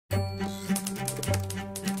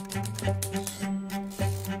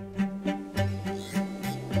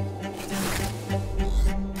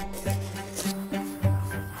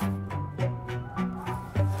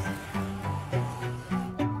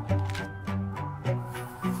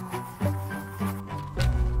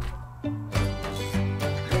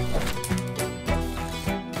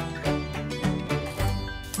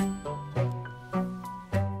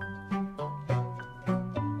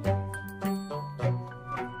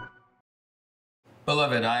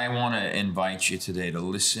Beloved, I want to invite you today to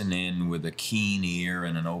listen in with a keen ear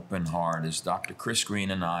and an open heart as Dr. Chris Green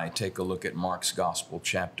and I take a look at Mark's Gospel,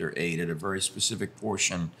 chapter 8, at a very specific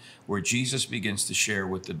portion where Jesus begins to share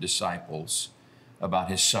with the disciples about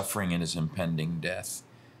his suffering and his impending death.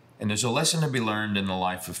 And there's a lesson to be learned in the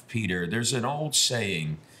life of Peter. There's an old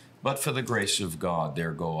saying, "But for the grace of God,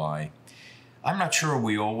 there go I." I'm not sure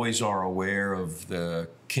we always are aware of the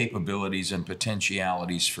capabilities and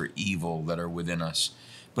potentialities for evil that are within us.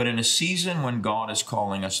 But in a season when God is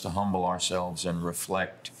calling us to humble ourselves and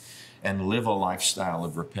reflect and live a lifestyle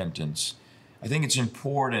of repentance, I think it's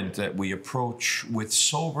important that we approach with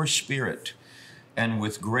sober spirit and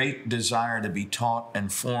with great desire to be taught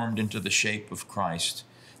and formed into the shape of Christ,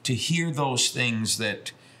 to hear those things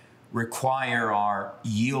that require our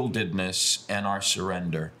yieldedness and our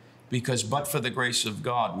surrender. Because but for the grace of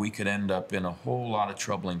God, we could end up in a whole lot of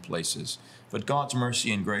troubling places. But God's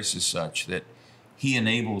mercy and grace is such that he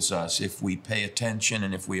enables us, if we pay attention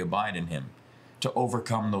and if we abide in him, to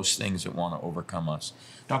overcome those things that want to overcome us.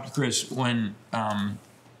 Dr. Chris, when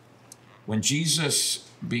Jesus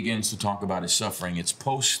begins to talk about his suffering, it's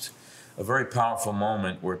post a very powerful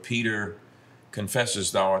moment where Peter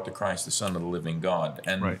confesses, "Thou art the Christ, the Son of the living God."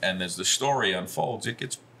 And, right. And as the story unfolds, it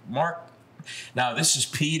gets Mark. Now, this is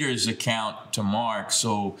Peter's account to Mark,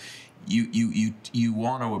 so you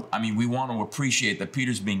want to, I mean, we want to appreciate that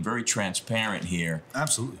Peter's being very transparent here.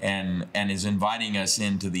 Absolutely. And is inviting us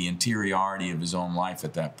into the interiority of his own life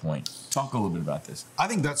at that point. Talk a little bit about this. I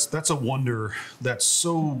think that's a wonder that's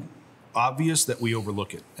so obvious that we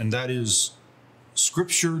overlook it. And that is,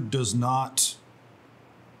 Scripture does not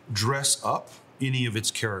dress up any of its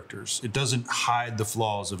characters. It doesn't hide the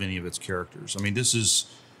flaws of any of its characters. I mean,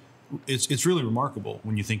 it's really remarkable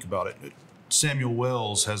when you think about it. Samuel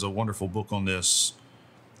Wells has a wonderful book on this.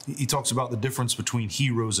 He talks about the difference between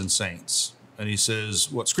heroes and saints. And he says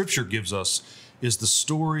what Scripture gives us is the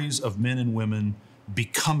stories of men and women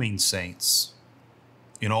becoming saints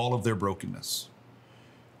in all of their brokenness.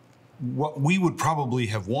 What we would probably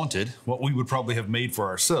have wanted, what we would probably have made for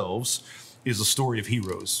ourselves, is a story of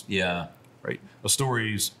heroes. Yeah. Right?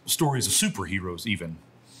 Stories of superheroes even.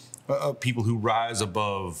 People who rise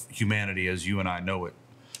above humanity as you and I know it.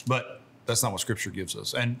 But that's not what Scripture gives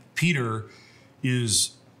us. And Peter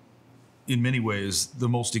is, in many ways, the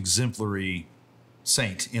most exemplary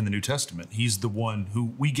saint in the New Testament. He's the one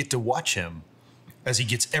who we get to watch him as he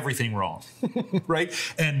gets everything wrong, right?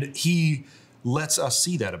 And he lets us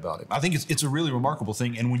see that about him. I think it's a really remarkable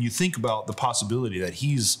thing. And when you think about the possibility that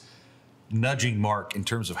he's nudging Mark in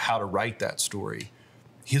terms of how to write that story,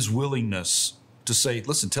 his willingness to say,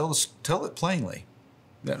 listen, tell it plainly.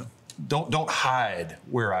 Don't hide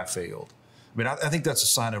where I failed. I mean, I think that's a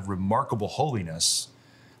sign of remarkable holiness,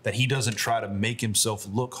 that he doesn't try to make himself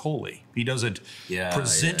look holy. He doesn't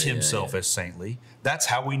present himself as saintly. That's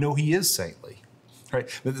how we know he is saintly, right?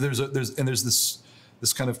 There's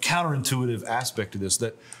this kind of counterintuitive aspect to this,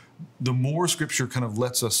 that the more Scripture kind of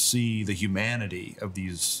lets us see the humanity of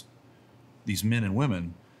these men and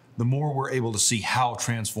women, the more we're able to see how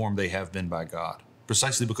transformed they have been by God,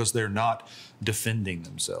 precisely because they're not defending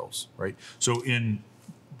themselves, right? So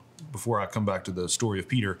before I come back to the story of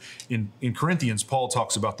Peter, in Corinthians, Paul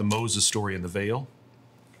talks about the Moses story and the veil.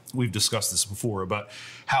 We've discussed this before about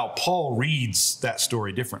how Paul reads that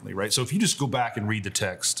story differently, right? So if you just go back and read the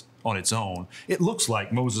text on its own, it looks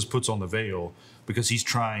like Moses puts on the veil because he's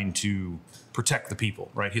trying to protect the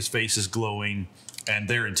people, right? His face is glowing and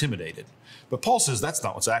they're intimidated. But Paul says that's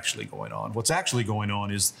not what's actually going on. What's actually going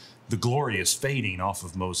on is the glory is fading off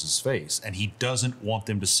of Moses' face, and he doesn't want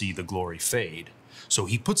them to see the glory fade. So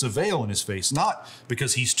he puts a veil in his face, not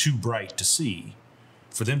because he's too bright to see,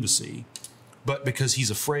 for them to see, but because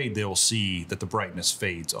he's afraid they'll see that the brightness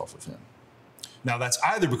fades off of him. Now, that's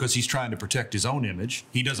either because he's trying to protect his own image.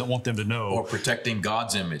 He doesn't want them to know. Or protecting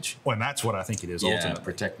God's image. Well, and that's what I think it is ultimately.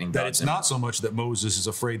 Protecting God's image. That it's image. not so much that Moses is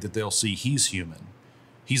afraid that they'll see he's human.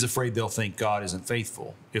 He's afraid they'll think God isn't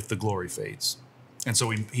faithful if the glory fades. And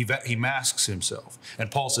so he masks himself. And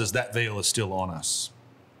Paul says that veil is still on us.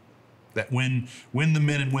 That when the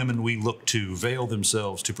men and women we look to veil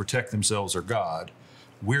themselves to protect themselves or God,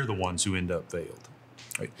 we're the ones who end up veiled.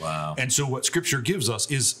 Right? Wow. And so what Scripture gives us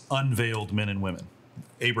is unveiled men and women.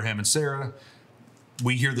 Abraham and Sarah,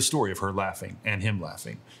 we hear the story of her laughing and him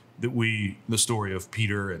laughing. The story of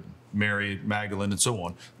Peter and Mary Magdalene and so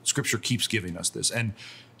on. Scripture keeps giving us this. And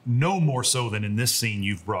no more so than in this scene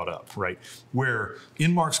you've brought up, right? Where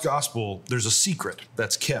in Mark's gospel, there's a secret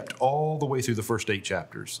that's kept all the way through the first 8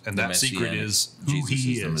 chapters. And that secret is who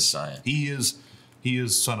he is. The Messiah. He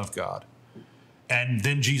is Son of God. And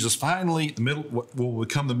then Jesus finally, the middle, what will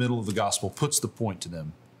become the middle of the gospel, puts the point to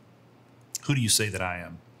them. Who do you say that I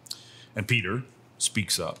am? And Peter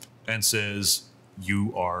speaks up and says,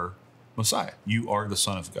 you are Messiah. You are the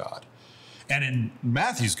Son of God. And in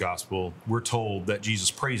Matthew's gospel, we're told that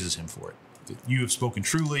Jesus praises him for it. You have spoken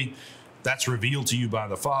truly. That's revealed to you by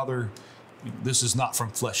the Father. This is not from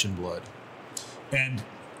flesh and blood. And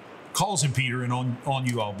calls him Peter, and on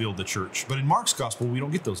you I'll build the church. But in Mark's gospel, we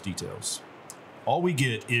don't get those details. All we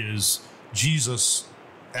get is Jesus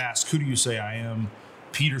asks, who do you say I am?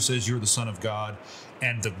 Peter says, you're the Son of God.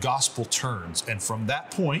 And the gospel turns. And from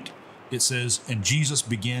that point, it says, and Jesus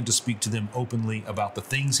began to speak to them openly about the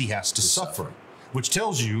things he has to suffer, which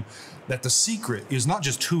tells you that the secret is not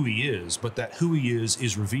just who he is, but that who he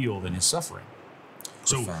is revealed in his suffering.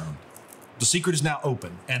 So the secret is now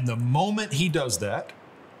open. And the moment he does that,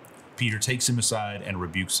 Peter takes him aside and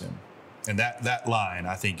rebukes him. And that line,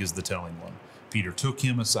 I think, is the telling one. Peter took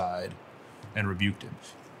him aside and rebuked him.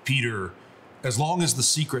 Peter, as long as the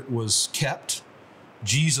secret was kept,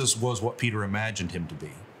 Jesus was what Peter imagined him to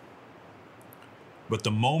be. But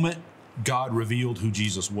the moment God revealed who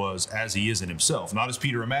Jesus was as he is in himself, not as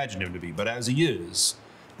Peter imagined him to be, but as he is,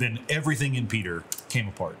 then everything in Peter came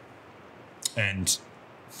apart. And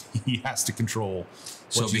he has to control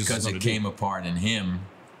what So Jesus because is it gonna came do. apart in him,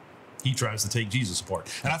 He tries to take Jesus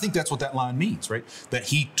apart. And I think that's what that line means, right? That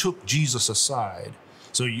he took Jesus aside.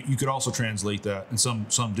 So you could also translate that, and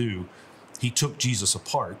some do. He took Jesus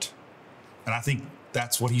apart. And I think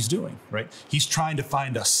that's what he's doing, right? He's trying to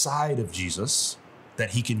find a side of Jesus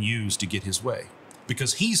that he can use to get his way,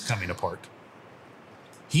 because he's coming apart.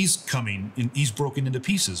 He's broken into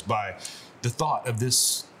pieces by the thought of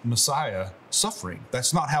this Messiah suffering.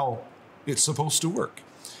 That's not how it's supposed to work.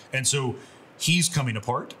 And so he's coming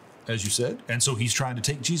apart, as you said, and so he's trying to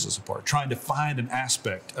take Jesus apart, trying to find an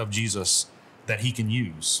aspect of Jesus that he can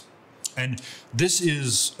use. And this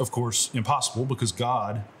is, of course, impossible because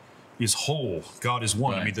God is whole. God is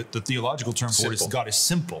one. Right. I mean, the theological term for it is God is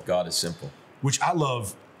simple. God is simple. Which I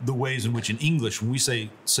love the ways in which in English, when we say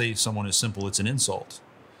someone is simple, it's an insult.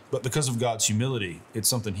 But because of God's humility, it's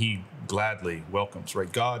something he gladly welcomes,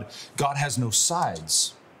 right? God has no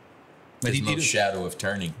sides. There's no shadow of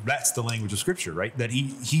turning. That's the language of Scripture, right? That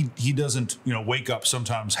he doesn't, wake up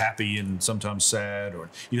sometimes happy and sometimes sad, or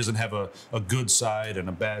he doesn't have a good side and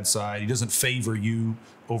a bad side. He doesn't favor you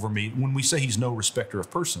over me. When we say he's no respecter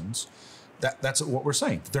of persons, that's what we're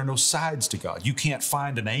saying. There are no sides to God. You can't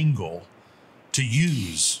find an angle to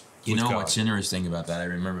use. You know what's interesting about that? I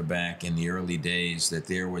remember back in the early days that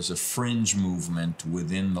there was a fringe movement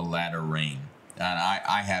within the latter rain. And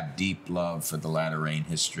I have deep love for the latter rain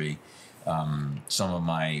history. Some of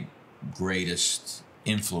my greatest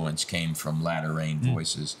influence came from latter rain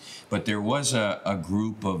voices. But there was a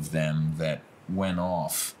group of them that went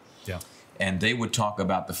off. Yeah. And they would talk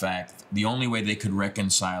about the fact the only way they could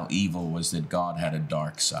reconcile evil was that God had a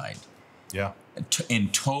dark side. Yeah. In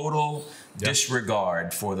total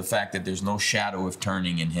disregard for the fact that there's no shadow of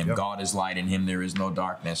turning in him. God is light, in him there is no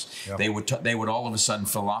darkness. They would all of a sudden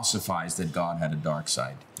philosophize that God had a dark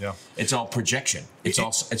side. Yeah. It's all projection. It's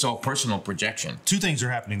all personal projection. Two things are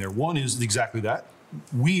happening there. One is exactly that.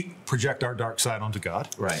 We project our dark side onto God.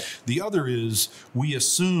 Right. The other is we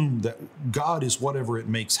assume that God is whatever it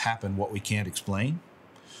makes happen, what we can't explain.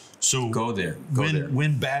 So go there.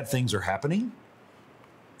 When bad things are happening,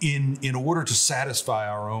 in order to satisfy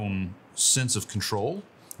our own sense of control,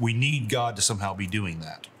 we need God to somehow be doing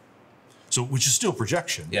that. So, which is still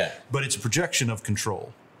projection. Yeah. But it's a projection of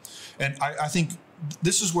control. And I think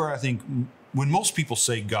this is where I think when most people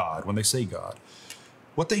say God, when they say God,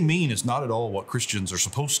 what they mean is not at all what Christians are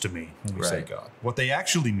supposed to mean when we say God. What they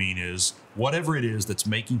actually mean is whatever it is that's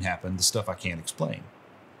making happen, the stuff I can't explain.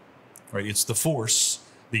 Right? It's the force,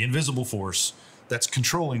 the invisible force that's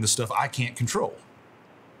controlling the stuff I can't control.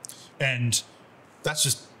 And that's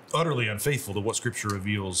just utterly unfaithful to what Scripture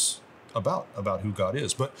reveals about who God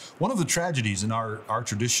is. But one of the tragedies in our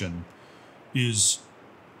tradition is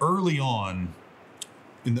early on,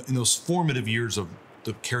 in those formative years of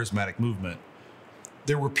the charismatic movement,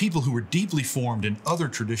 there were people who were deeply formed in other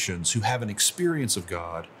traditions who have an experience of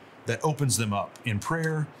God that opens them up in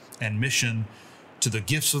prayer and mission to the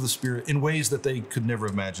gifts of the Spirit in ways that they could never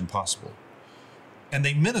imagine possible. And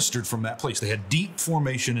they ministered from that place. They had deep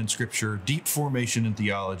formation in Scripture, deep formation in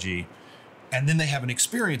theology, and then they have an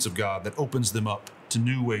experience of God that opens them up to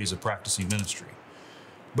new ways of practicing ministry.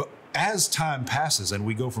 But as time passes and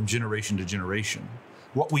we go from generation to generation,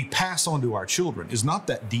 what we pass on to our children is not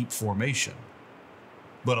that deep formation,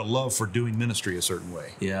 but a love for doing ministry a certain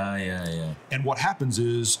way. Yeah. And what happens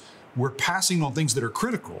is we're passing on things that are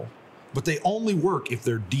critical, But they only work if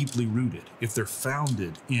they're deeply rooted, if they're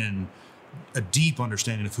founded in a deep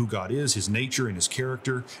understanding of who God is, his nature and his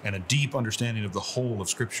character, and a deep understanding of the whole of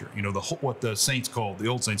Scripture. You know, what the old saints called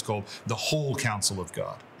the whole counsel of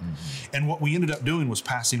God. Mm-hmm. And what we ended up doing was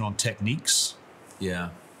passing on techniques. Yeah.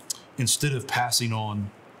 Instead of passing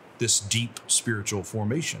on this deep spiritual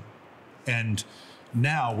formation. And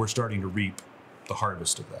now we're starting to reap the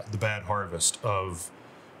harvest of that, the bad harvest of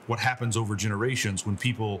what happens over generations when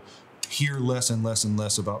people hear less and less and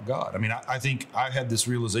less about God. I mean, I think I had this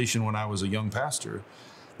realization when I was a young pastor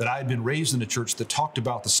that I had been raised in a church that talked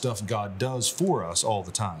about the stuff God does for us all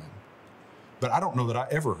the time. But I don't know that I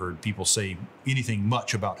ever heard people say anything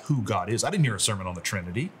much about who God is. I didn't hear a sermon on the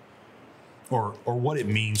Trinity or what it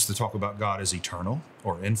means to talk about God as eternal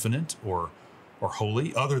or infinite or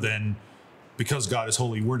holy, other than because God is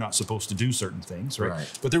holy, we're not supposed to do certain things,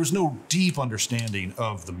 right? But there was no deep understanding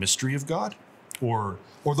of the mystery of God or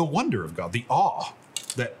the wonder of God, the awe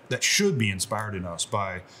that should be inspired in us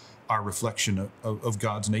by our reflection of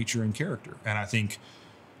God's nature and character. And I think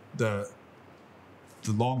the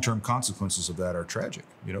long-term consequences of that are tragic,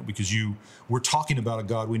 you know, because we're talking about a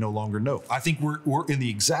God we no longer know. I think we're in the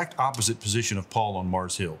exact opposite position of Paul on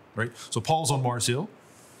Mars Hill, right? So Paul's on Mars Hill,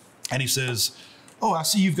 and he says, "Oh, I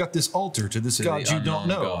see you've got this altar to this God you don't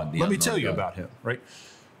know. Let me tell you about him," right?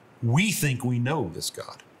 We think we know this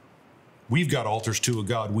God. We've got altars to a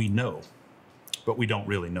God we know, but we don't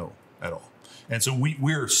really know at all. And so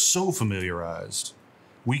we're so familiarized,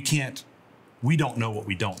 we don't know what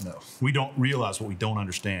we don't know. We don't realize what we don't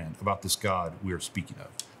understand about this God we are speaking of.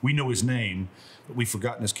 We know his name, but we've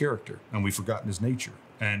forgotten his character and we've forgotten his nature.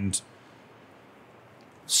 And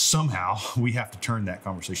somehow we have to turn that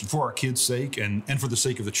conversation for our kids' sake and for the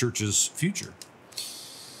sake of the church's future.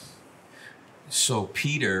 So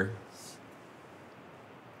Peter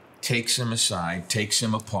takes him aside, takes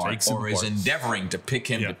him apart, is endeavoring to pick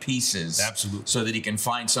him to pieces. Absolutely. So that he can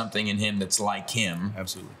find something in him that's like him.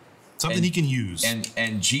 Absolutely. Something he can use.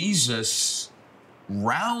 And Jesus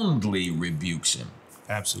roundly rebukes him.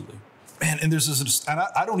 Absolutely. Man, and there's this, and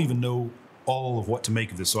I don't even know all of what to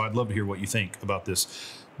make of this, so I'd love to hear what you think about this.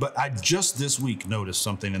 But I just this week noticed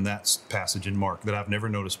something in that passage in Mark that I've never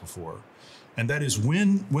noticed before. And that is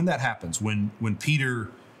when that happens, when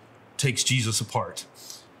Peter takes Jesus apart,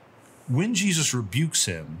 when Jesus rebukes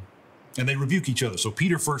him, and they rebuke each other. So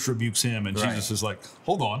Peter first rebukes him, and Jesus is like,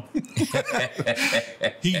 hold on.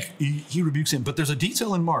 he rebukes him. But there's a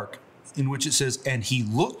detail in Mark in which it says, and he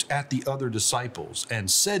looked at the other disciples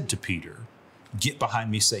and said to Peter, "Get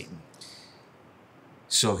behind me, Satan."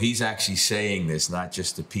 So he's actually saying this not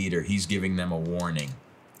just to Peter. He's giving them a warning.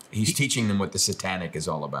 He's teaching them what the satanic is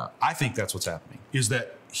all about. I think that's what's happening, is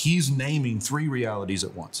that he's naming three realities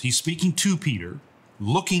at once. He's speaking to Peter,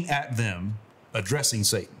 looking at them, addressing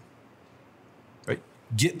Satan. Right?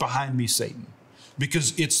 Get behind me, Satan.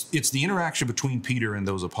 Because it's the interaction between Peter and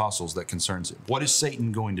those apostles that concerns him. What is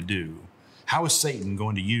Satan going to do? How is Satan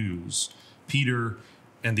going to use Peter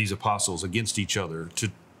and these apostles against each other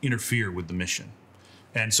to interfere with the mission?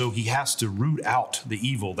 And so he has to root out the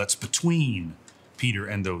evil that's between Peter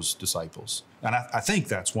and those disciples. And I think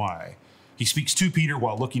that's why he speaks to Peter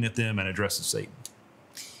while looking at them and addresses Satan.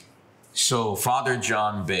 So Father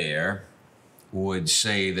John Baer would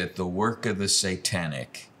say that the work of the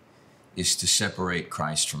satanic is to separate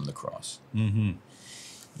Christ from the cross. Mm-hmm.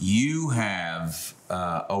 You have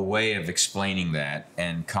a way of explaining that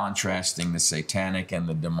and contrasting the satanic and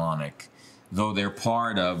the demonic, though they're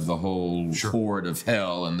part of the whole horde of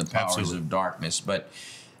hell and the powers of darkness. But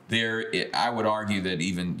I would argue that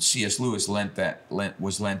even C.S. Lewis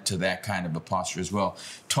was lent to that kind of a posture as well.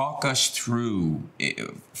 Talk us through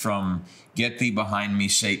from "Get thee behind me,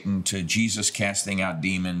 Satan" to Jesus casting out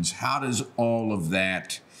demons. How does all of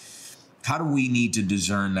that, how do we need to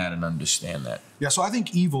discern that and understand that? Yeah, so I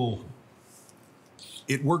think evil,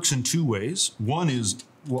 it works in two ways. One is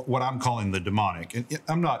what I'm calling the demonic. And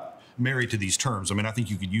I'm not married to these terms. I mean, I think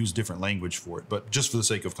you could use different language for it, but just for the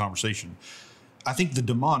sake of conversation, I think the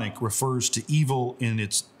demonic refers to evil in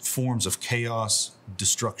its forms of chaos,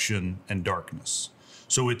 destruction, and darkness.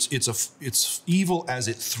 So it's evil as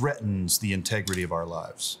it threatens the integrity of our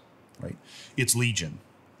lives, right? It's Legion,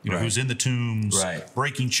 who's in the tombs,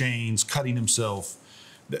 breaking chains, cutting himself.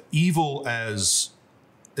 The evil as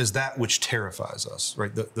that which terrifies us,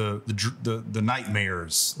 right? The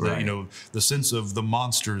nightmares, the sense of the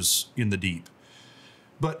monsters in the deep.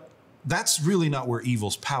 But that's really not where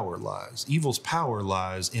evil's power lies. Evil's power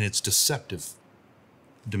lies in its deceptive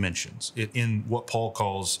dimensions, in what Paul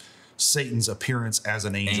calls Satan's appearance as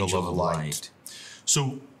an angel of light.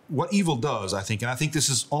 So what evil does, I think, and I think this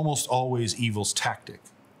is almost always evil's tactic,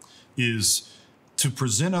 is to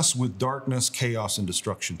present us with darkness, chaos, and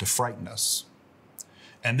destruction, to frighten us,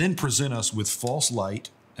 and then present us with false light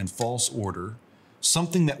and false order,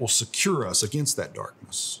 something that will secure us against that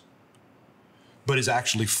darkness, but is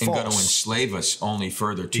actually false. And going to enslave us only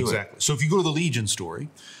further to it. Exactly. So if you go to the Legion story,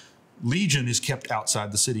 Legion is kept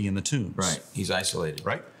outside the city in the tombs. Right. He's isolated.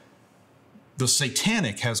 Right. The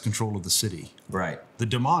satanic has control of the city. Right. The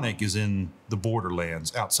demonic is in the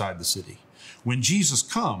borderlands outside the city. When Jesus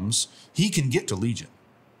comes, he can get to Legion.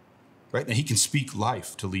 Right. And he can speak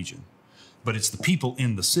life to Legion. But it's the people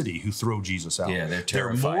in the city who throw Jesus out. Yeah, they're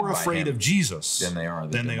terrified. They're more afraid of Jesus than they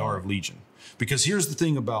are of Legion. Because here's the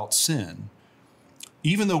thing about sin.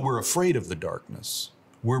 Even though we're afraid of the darkness,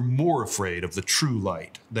 we're more afraid of the true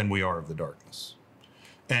light than we are of the darkness.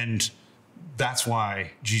 And that's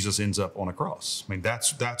why Jesus ends up on a cross. I mean,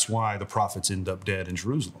 that's why the prophets end up dead in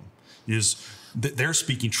Jerusalem, is that they're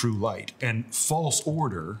speaking true light. And false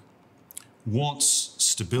order wants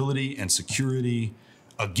stability and security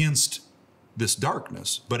against this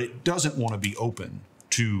darkness, but it doesn't want to be open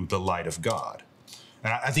to the light of God.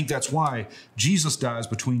 And I think that's why Jesus dies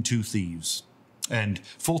between two thieves. And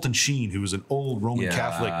Fulton Sheen, who was an old Roman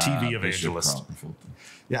Catholic TV evangelist.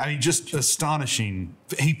 Yeah, I mean, just astonishing.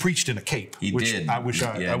 He preached in a cape. He did. I wish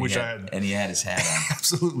I had. And he had his hat on.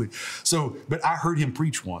 Absolutely. So, but I heard him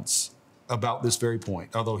preach once about this very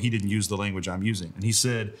point, although he didn't use the language I'm using. And he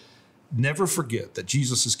said, never forget that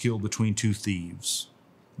Jesus is killed between two thieves,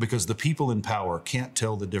 because the people in power can't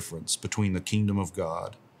tell the difference between the kingdom of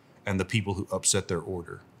God and the people who upset their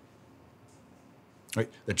order. Right?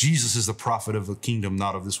 That Jesus is the prophet of the kingdom,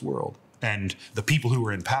 not of this world. And the people who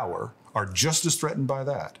are in power are just as threatened by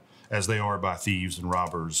that as they are by thieves and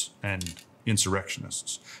robbers and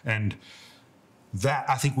insurrectionists. And that,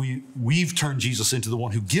 I think we've turned Jesus into the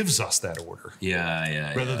one who gives us that order.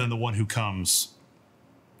 Rather than the one who comes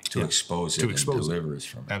to expose it and deliver us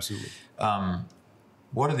from it. Absolutely.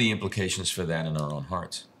 What are the implications for that in our own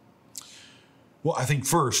hearts? Well, I think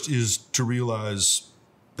first is to realize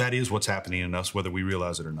that is what's happening in us, whether we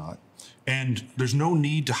realize it or not. And there's no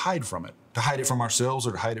need to hide from it, to hide it from ourselves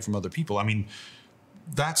or to hide it from other people. I mean,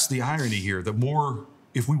 that's the irony here. The more,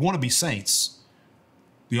 if we want to be saints,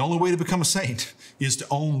 the only way to become a saint is to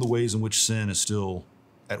own the ways in which sin is still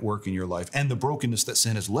at work in your life and the brokenness that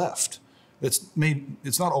sin has left. It's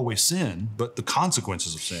not always sin, but the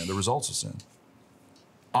consequences of sin, the results of sin.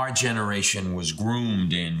 Our generation was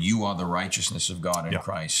groomed in, you are the righteousness of God in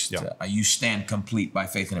Christ. You stand complete by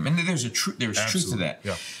faith in him. And there's truth to that.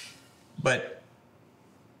 Yeah. But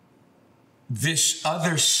this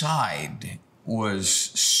other side was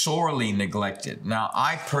sorely neglected. Now,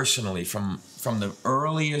 I personally, from the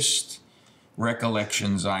earliest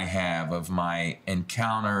recollections I have of my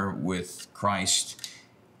encounter with Christ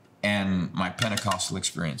and my Pentecostal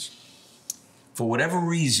experience, for whatever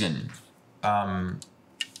reason,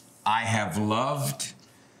 I have loved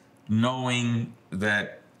knowing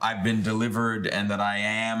that I've been delivered and that I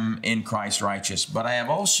am in Christ righteous, but I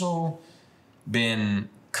have also been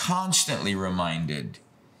constantly reminded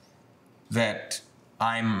that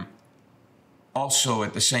I'm also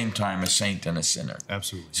at the same time a saint and a sinner.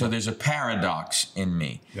 Absolutely. So there's a paradox in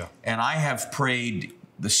me. Yeah. And I have prayed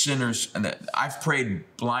the sinners, and I've prayed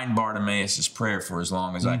blind Bartimaeus' prayer for as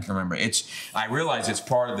long as I can remember. I realize it's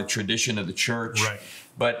part of the tradition of the church. Right.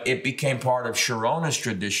 But it became part of Chironna's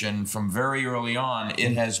tradition from very early on.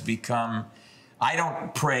 It has become, I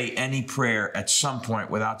don't pray any prayer at some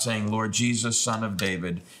point without saying, Lord Jesus, Son of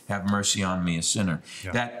David, have mercy on me, a sinner.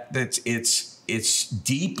 Yeah. It's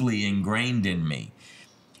deeply ingrained in me.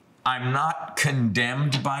 I'm not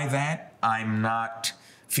condemned by that. I'm not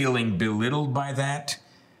feeling belittled by that.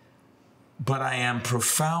 But I am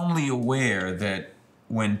profoundly aware that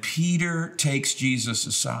when Peter takes Jesus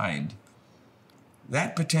aside,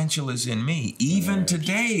 that potential is in me. Even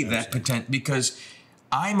today, that potential, because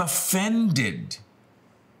I'm offended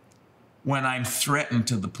when I'm threatened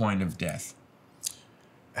to the point of death.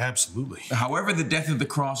 Absolutely. However the death of the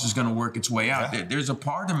cross is going to work its way out, there's a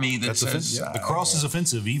part of me that says... the cross is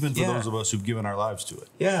offensive even for those of us who've given our lives to it.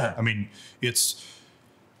 Yeah. I mean,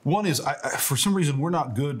 one is, for some reason, we're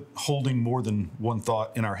not good holding more than one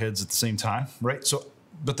thought in our heads at the same time, right? So,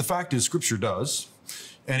 but the fact is, Scripture does.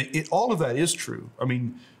 And all of that is true. I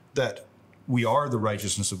mean, that we are the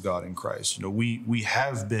righteousness of God in Christ. You know, we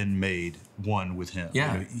have been made one with him.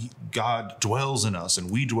 Yeah. You know, God dwells in us and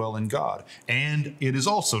we dwell in God. And it is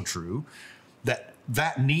also true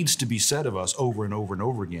that needs to be said of us over and over and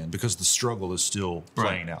over again because the struggle is still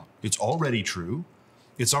playing out. It's already true.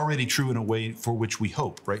 It's already true in a way for which we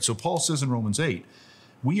hope, right? So Paul says in Romans 8,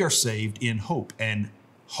 we are saved in hope. And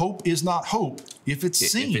hope is not hope if it's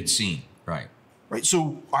seen. If it's seen, right. Right.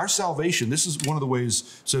 So our salvation, this is one of the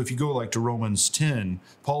ways. So if you go like to Romans 10,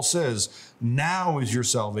 Paul says, now is your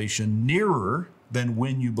salvation nearer than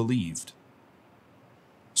when you believed.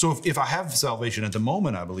 So if I have salvation at the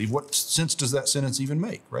moment, I believe, what sense does that sentence even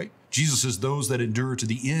make, right? Jesus says, those that endure to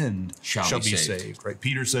the end shall be saved, right?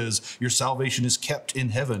 Peter says, your salvation is kept in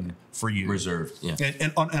heaven for you. Reserved, yeah.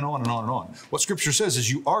 And on and on and on and on. What Scripture says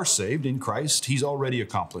is you are saved in Christ. He's already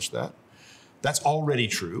accomplished that. That's already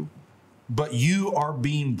true. But you are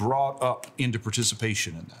being brought up into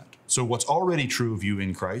participation in that. So what's already true of you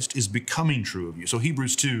in Christ is becoming true of you. So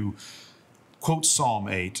Hebrews 2 quotes Psalm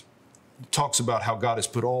 8, talks about how God has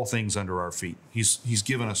put all things under our feet. He's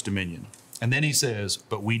given us dominion. And then he says,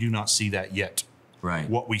 but we do not see that yet. Right.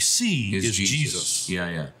 What we see is Jesus.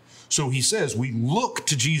 Yeah. So he says we look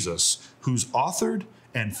to Jesus, who's authored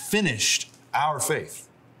and finished our faith.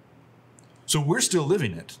 So we're still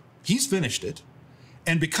living it. He's finished it.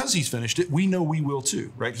 And because he's finished it, we know we will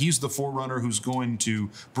too, right? He's the forerunner who's going to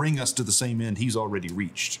bring us to the same end he's already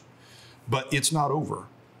reached. But it's not over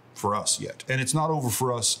for us yet. And it's not over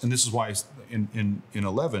for us. And this is why in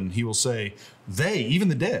 11, he will say, they, even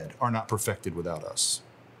the dead, are not perfected without us.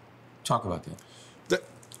 Talk about that. That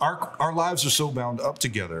our lives are so bound up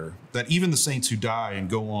together that even the saints who die and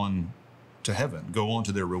go on to heaven, go on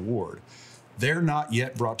to their reward, they're not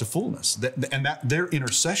yet brought to fullness. And that their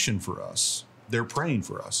intercession for us, they're praying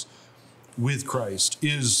for us with Christ,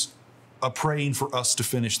 is a praying for us to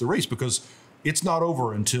finish the race, because it's not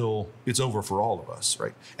over until it's over for all of us,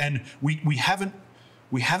 right? And we haven't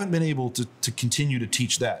been able to continue to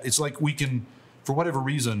teach that. It's like we can, for whatever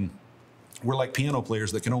reason, we're like piano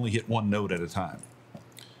players that can only hit one note at a time.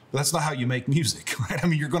 But that's not how you make music, right? I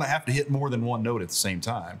mean, you're going to have to hit more than one note at the same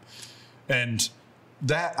time. And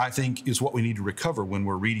that, I think, is what we need to recover when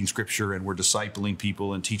we're reading Scripture and we're discipling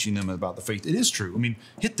people and teaching them about the faith. It is true. I mean,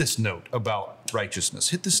 hit this note about righteousness.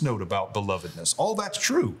 Hit this note about belovedness. All that's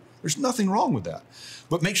true. There's nothing wrong with that.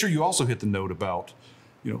 But make sure you also hit the note about,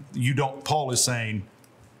 Paul is saying,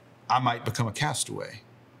 I might become a castaway,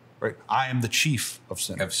 right? I am the chief of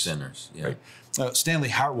sinners. Of sinners, yeah. Right? Stanley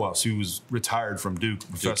Hauerwas, who was retired from Duke,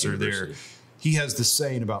 professor there, he has this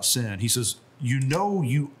saying about sin. He says,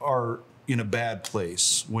 you are in a bad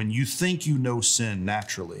place when you think you know sin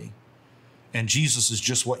naturally, and Jesus is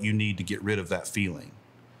just what you need to get rid of that feeling.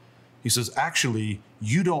 He says, actually,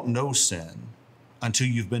 you don't know sin until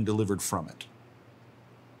you've been delivered from it.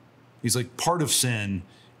 He's like, part of sin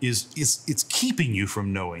is it's keeping you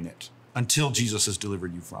from knowing it until Jesus has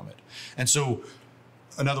delivered you from it. And so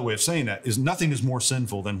another way of saying that is nothing is more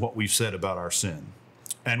sinful than what we've said about our sin.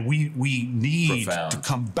 And we need to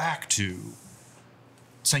come back to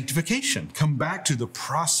sanctification, come back to the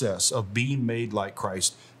process of being made like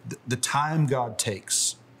Christ, the time God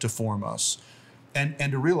takes to form us, and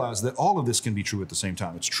to realize that all of this can be true at the same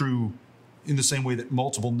time. It's true in the same way that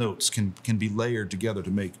multiple notes can be layered together to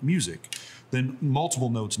make music. Then multiple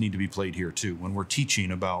notes need to be played here too when we're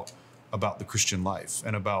teaching about the Christian life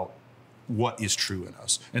and about what is true in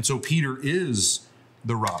us. And so Peter is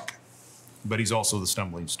the rock, but he's also the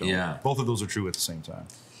stumbling stone. Yeah. Both of those are true at the same time.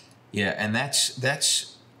 Yeah, and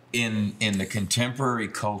that's in the contemporary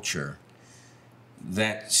culture,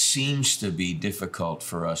 that seems to be difficult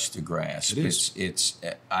for us to grasp. It is. It's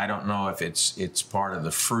I don't know if it's part of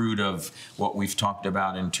the fruit of what we've talked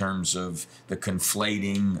about in terms of the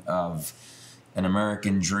conflating of an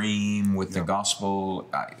American dream with the gospel.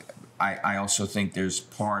 I also think there's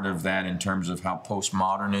part of that in terms of how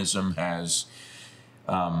postmodernism has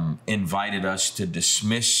invited us to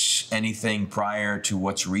dismiss anything prior to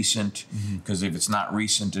what's recent, because if it's not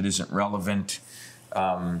recent, it isn't relevant.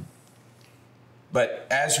 But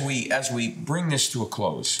as we bring this to a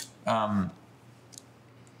close,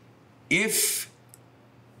 if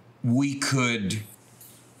we could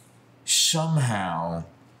somehow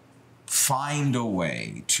find a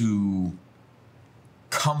way to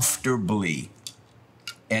comfortably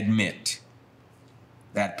admit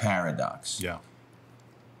that paradox,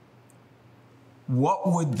 what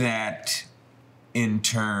would that in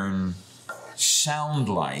turn sound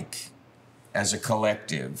like as a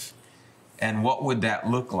collective? And what would that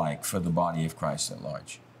look like for the body of Christ at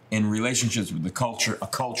large? In relationships with the culture, a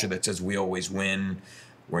culture that says we always win,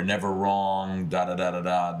 we're never wrong,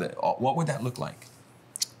 what would that look like?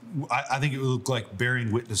 I think it would look like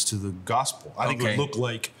bearing witness to the gospel. I think it would look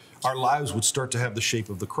like our lives would start to have the shape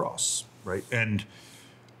of the cross, right? And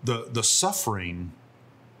the suffering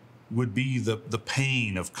would be the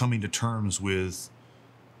pain of coming to terms with,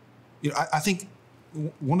 I think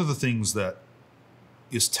one of the things that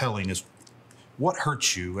is telling is what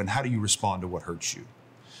hurts you and how do you respond to what hurts you.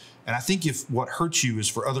 And I think if what hurts you is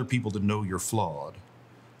for other people to know you're flawed,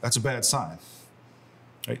 that's a bad sign.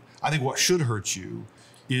 Right? I think what should hurt you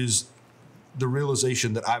is the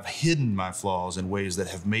realization that I've hidden my flaws in ways that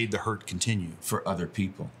have made the hurt continue. For other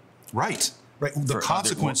people. Right. The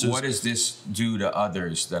consequences. What does this do to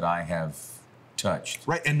others that I have touched?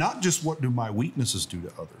 Right. And not just what do my weaknesses do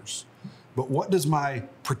to others, but what does my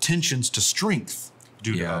pretensions to strength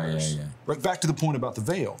do to others? Right. Back to the point about the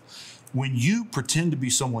veil. When you pretend to be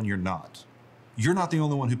someone you're not the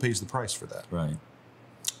only one who pays the price for that. Right.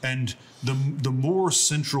 And the more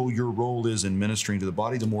central your role is in ministering to the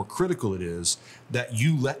body, the more critical it is that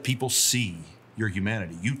you let people see your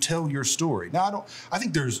humanity. You tell your story. Now, I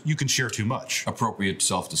think you can share too much. Appropriate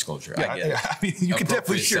self-disclosure. Yeah, I mean, you can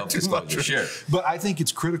definitely share too much. Sure. But I think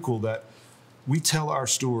it's critical that we tell our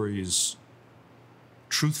stories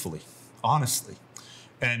truthfully, honestly,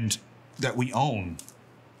 and that we own,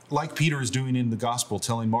 like Peter is doing in the gospel,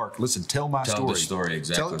 telling Mark, listen, tell my story. Tell the story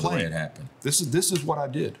exactly the way it happened. This is what I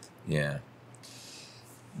did. Yeah.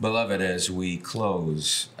 Beloved, as we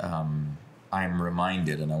close, I'm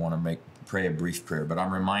reminded, and I want to pray a brief prayer, but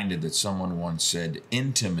I'm reminded that someone once said,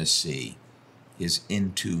 intimacy is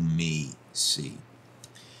into me see.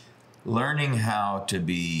 Learning how to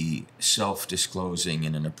be self-disclosing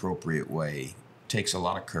in an appropriate way takes a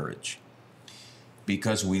lot of courage,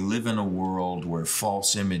 because we live in a world where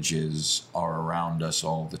false images are around us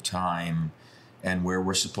all the time, and where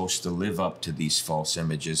we're supposed to live up to these false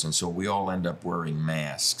images, and so we all end up wearing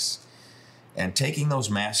masks. And taking those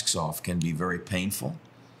masks off can be very painful,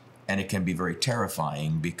 and it can be very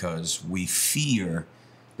terrifying, because we fear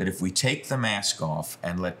that if we take the mask off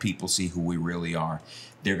and let people see who we really are,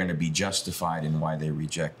 they're going to be justified in why they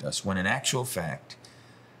reject us. When in actual fact,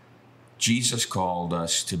 Jesus called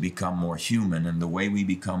us to become more human, and the way we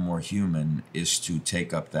become more human is to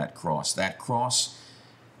take up that cross. That cross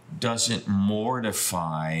doesn't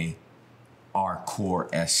mortify our core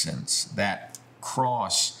essence. That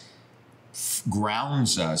cross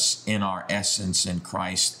grounds us in our essence in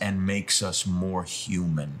Christ and makes us more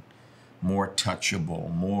human, more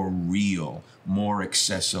touchable, more real, more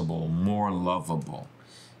accessible, more lovable.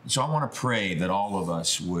 And so I want to pray that all of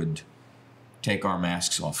us would take our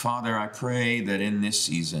masks off. Father, I pray that in this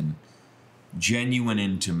season, genuine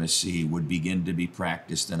intimacy would begin to be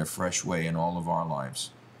practiced in a fresh way in all of our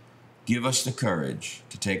lives. Give us the courage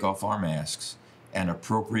to take off our masks and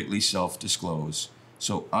appropriately self-disclose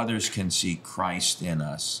so others can see Christ in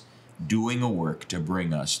us, doing a work to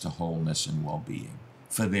bring us to wholeness and well-being.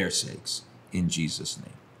 For their sakes, in Jesus'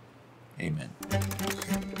 name, amen.